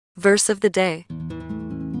Verse of the day,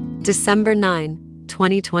 December 9,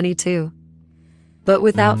 2022. But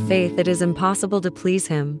without faith it is impossible to please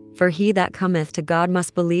him, for he that cometh to God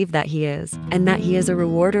must believe that he is, and that he is a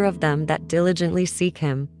rewarder of them that diligently seek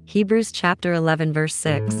him. Hebrews chapter 11 verse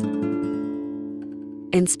 6.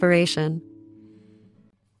 Inspiration.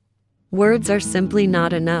 Words are simply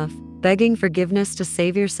not enough. Begging forgiveness to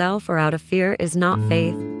save yourself or out of fear is not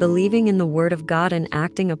faith. Believing in the word of God and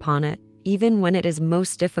acting upon it, even when it is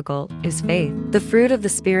most difficult, is faith. The fruit of the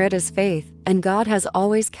Spirit is faith, and God has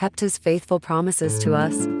always kept his faithful promises to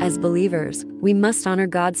us. As believers, we must honor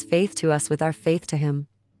God's faith to us with our faith to him.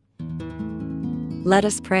 Let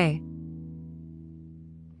us pray.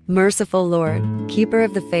 Merciful Lord, keeper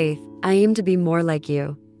of the faith, I aim to be more like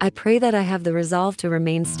you. I pray that I have the resolve to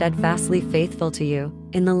remain steadfastly faithful to you,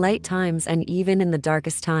 in the light times and even in the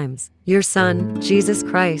darkest times. Your Son, Jesus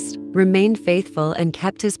Christ, remained faithful and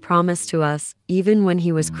kept his promise to us, even when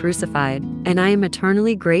he was crucified, and I am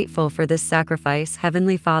eternally grateful for this sacrifice.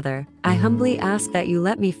 Heavenly Father, I humbly ask that you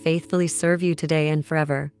let me faithfully serve you today and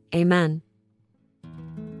forever. Amen.